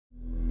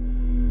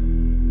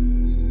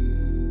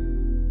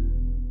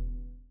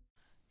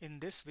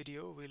this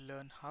video, we'll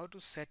learn how to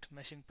set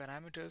meshing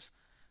parameters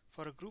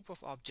for a group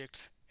of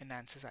objects in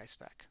ANSYS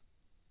Icepak.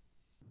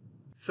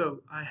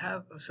 So I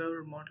have a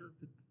server model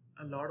with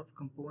a lot of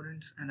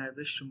components and I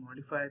wish to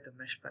modify the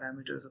mesh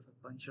parameters of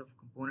a bunch of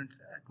components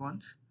at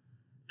once.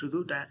 To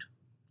do that,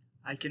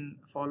 I can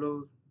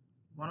follow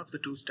one of the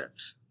two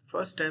steps. The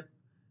first step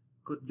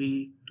could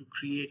be to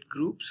create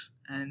groups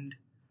and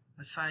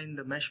assign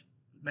the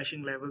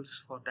meshing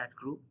levels for that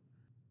group.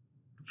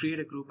 To create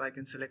a group, I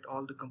can select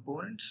all the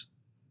components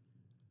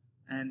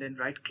and then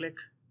right click,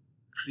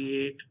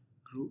 create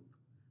group.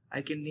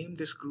 I can name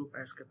this group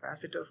as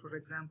capacitor, for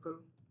example,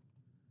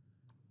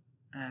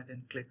 and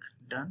then click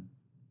done.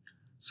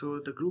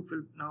 So the group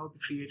will now be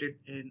created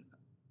in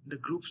the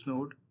groups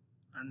node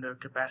under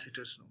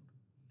capacitors node.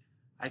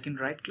 I can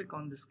right click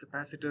on this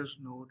capacitors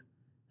node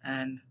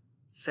and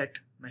set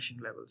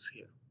meshing levels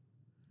here.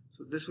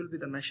 So this will be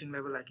the meshing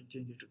level. I can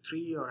change it to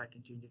 3 or I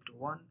can change it to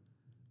 1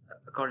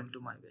 according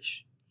to my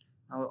wish.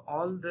 Now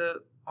all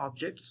the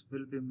objects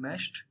will be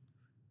meshed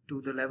to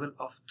the level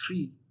of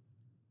 3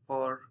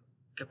 for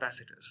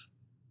capacitors.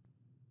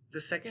 The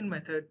second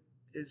method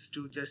is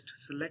to just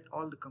select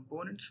all the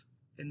components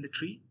in the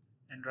tree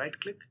and right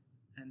click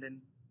and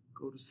then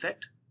go to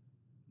set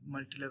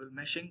multi-level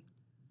meshing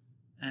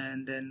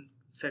and then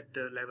set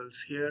the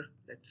levels here.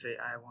 Let's say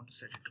I want to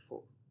set it to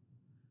 4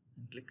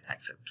 and click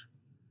accept.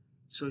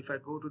 So if I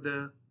go to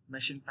the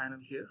meshing panel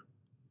here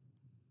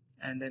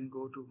and then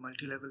go to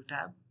multi-level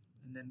tab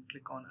and then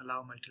click on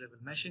allow multi-level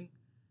meshing,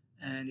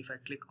 and if I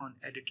click on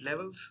edit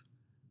levels,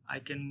 I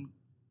can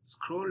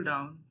scroll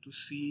down to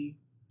see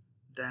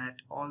that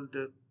all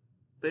the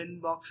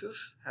pin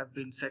boxes have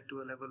been set to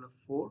a level of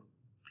 4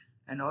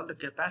 and all the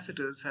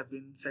capacitors have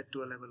been set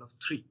to a level of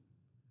 3.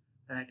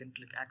 Then I can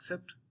click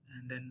accept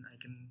and then I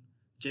can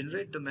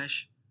generate the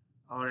mesh,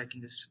 or I can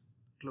just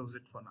close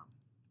it for now.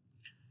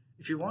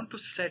 If you want to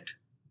set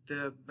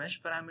the mesh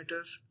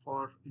parameters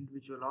for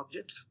individual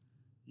objects,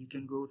 you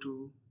can go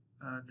to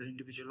the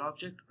individual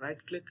object,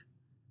 right click,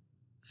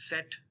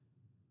 set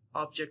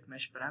object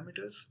mesh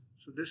parameters.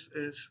 So this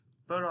is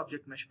per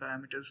object mesh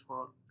parameters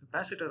for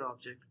capacitor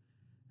object,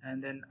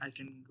 and then I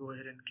can go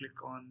ahead and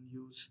click on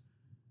use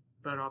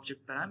per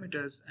object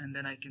parameters, and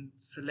then I can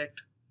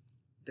select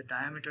the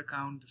diameter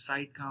count, the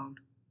side count.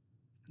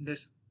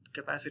 This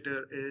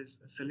capacitor is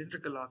a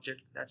cylindrical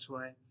object, that's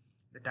why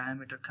the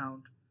diameter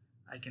count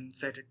I can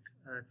set it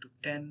to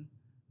 10,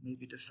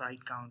 maybe the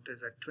side count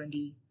is at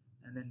 20,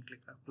 and then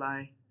click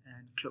apply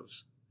and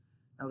close.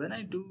 Now when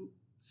I do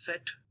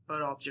set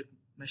per object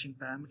meshing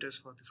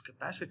parameters for this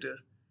capacitor,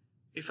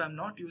 if I'm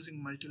not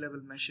using multi-level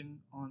meshing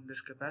on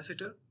this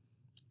capacitor,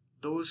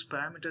 those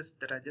parameters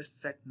that I just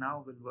set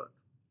now will work.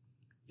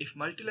 If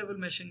multi-level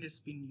meshing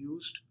is being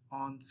used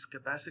on this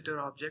capacitor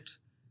objects,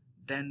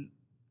 then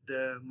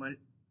the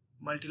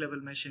multi-level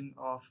meshing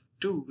of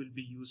 2 will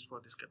be used for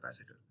this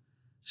capacitor.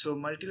 So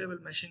multi-level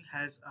meshing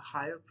has a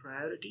higher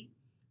priority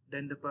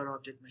than the per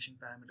object meshing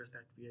parameters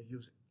that we are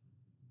using.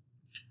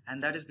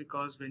 And that is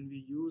because when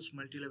we use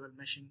multi-level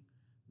meshing,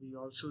 we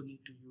also need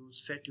to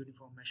use set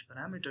uniform mesh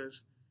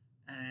parameters.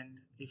 And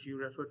if you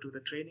refer to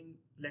the training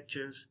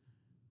lectures,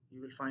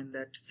 you will find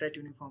that set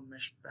uniform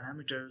mesh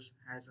parameters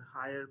has a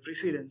higher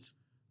precedence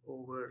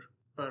over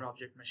per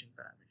object meshing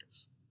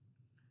parameters.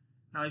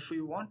 Now if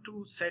we want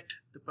to set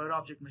the per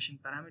object meshing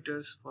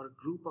parameters for a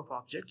group of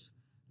objects,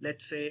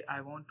 let's say I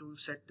want to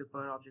set the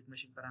per object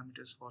meshing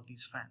parameters for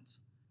these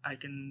fans. I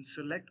can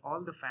select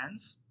all the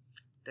fans,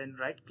 then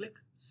right click,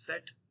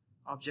 set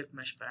object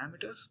mesh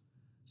parameters.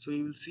 So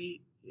you will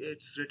see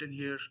it's written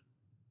here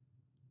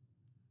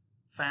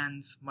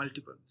fans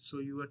multiple. So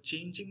you are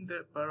changing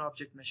the per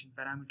object meshing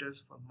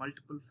parameters for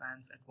multiple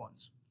fans at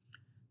once.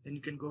 Then you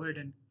can go ahead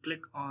and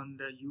click on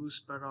the use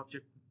per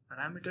object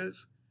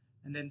parameters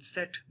and then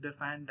set the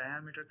fan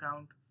diameter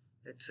count.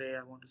 Let's say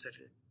I want to set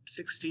it at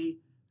 60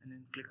 and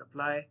then click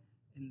apply.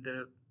 In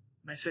the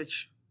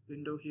message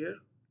window here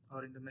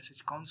or in the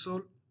message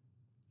console,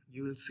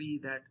 you will see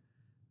that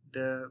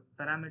the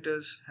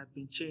parameters have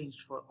been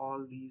changed for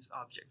all these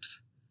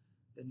objects.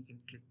 Then you can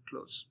click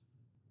close.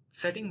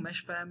 Setting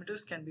mesh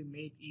parameters can be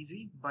made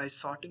easy by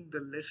sorting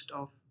the list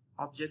of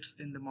objects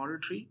in the model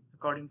tree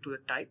according to the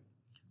type.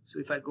 So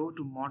if I go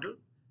to model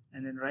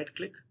and then right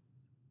click,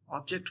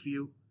 object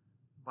view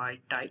by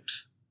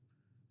types,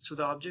 so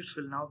the objects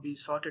will now be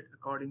sorted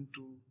according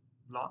to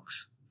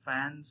blocks,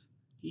 fans,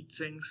 heat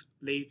sinks,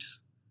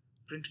 plates,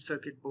 printed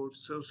circuit boards,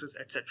 sources,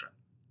 etc.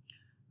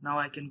 Now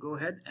I can go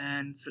ahead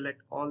and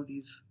select all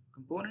these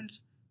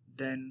components,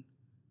 then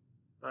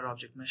per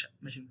object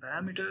meshing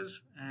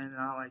parameters, and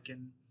now I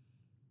can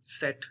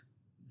set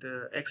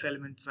the X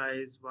element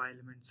size, Y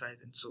element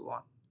size, and so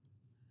on.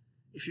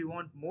 If you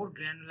want more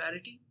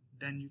granularity,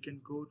 then you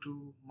can go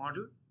to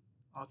model,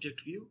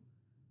 object view,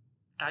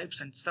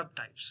 types and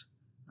subtypes.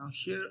 Now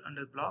here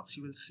under blocks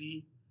you will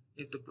see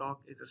if the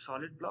block is a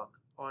solid block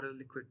or a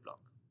liquid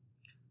block.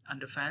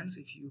 Under fans,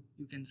 if you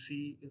can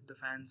see if the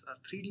fans are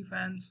 3D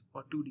fans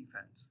or 2D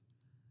fans.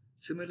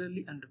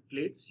 Similarly under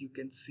plates, you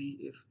can see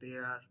if they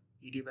are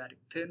adiabatic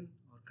thin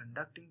or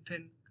conducting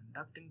thin,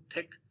 conducting,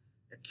 thick,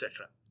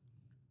 etc.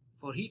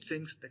 For heat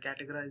sinks, the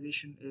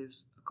categorization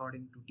is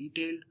according to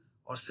detailed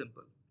or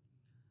simple.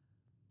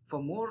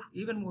 For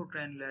even more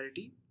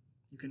granularity,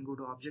 you can go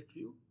to object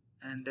view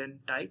and then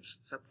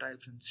types,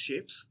 subtypes, and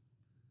shapes.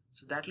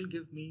 So that will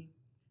give me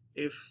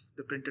if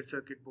the printed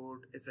circuit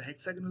board is a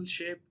hexagonal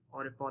shape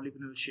or a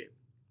polygonal shape.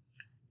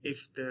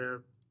 If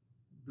the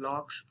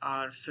blocks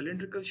are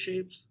cylindrical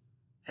shapes,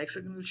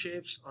 hexagonal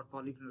shapes, or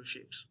polygonal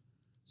shapes.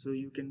 So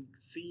you can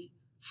see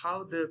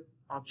how the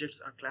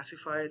objects are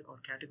classified or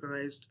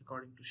categorized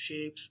according to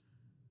shapes,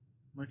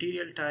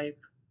 material type,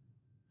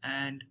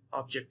 and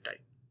object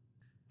type.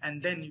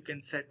 And then you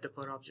can set the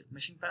per object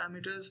meshing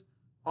parameters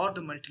or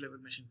the multi-level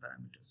meshing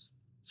parameters.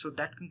 So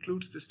that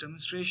concludes this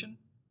demonstration,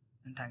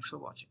 and thanks for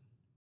watching.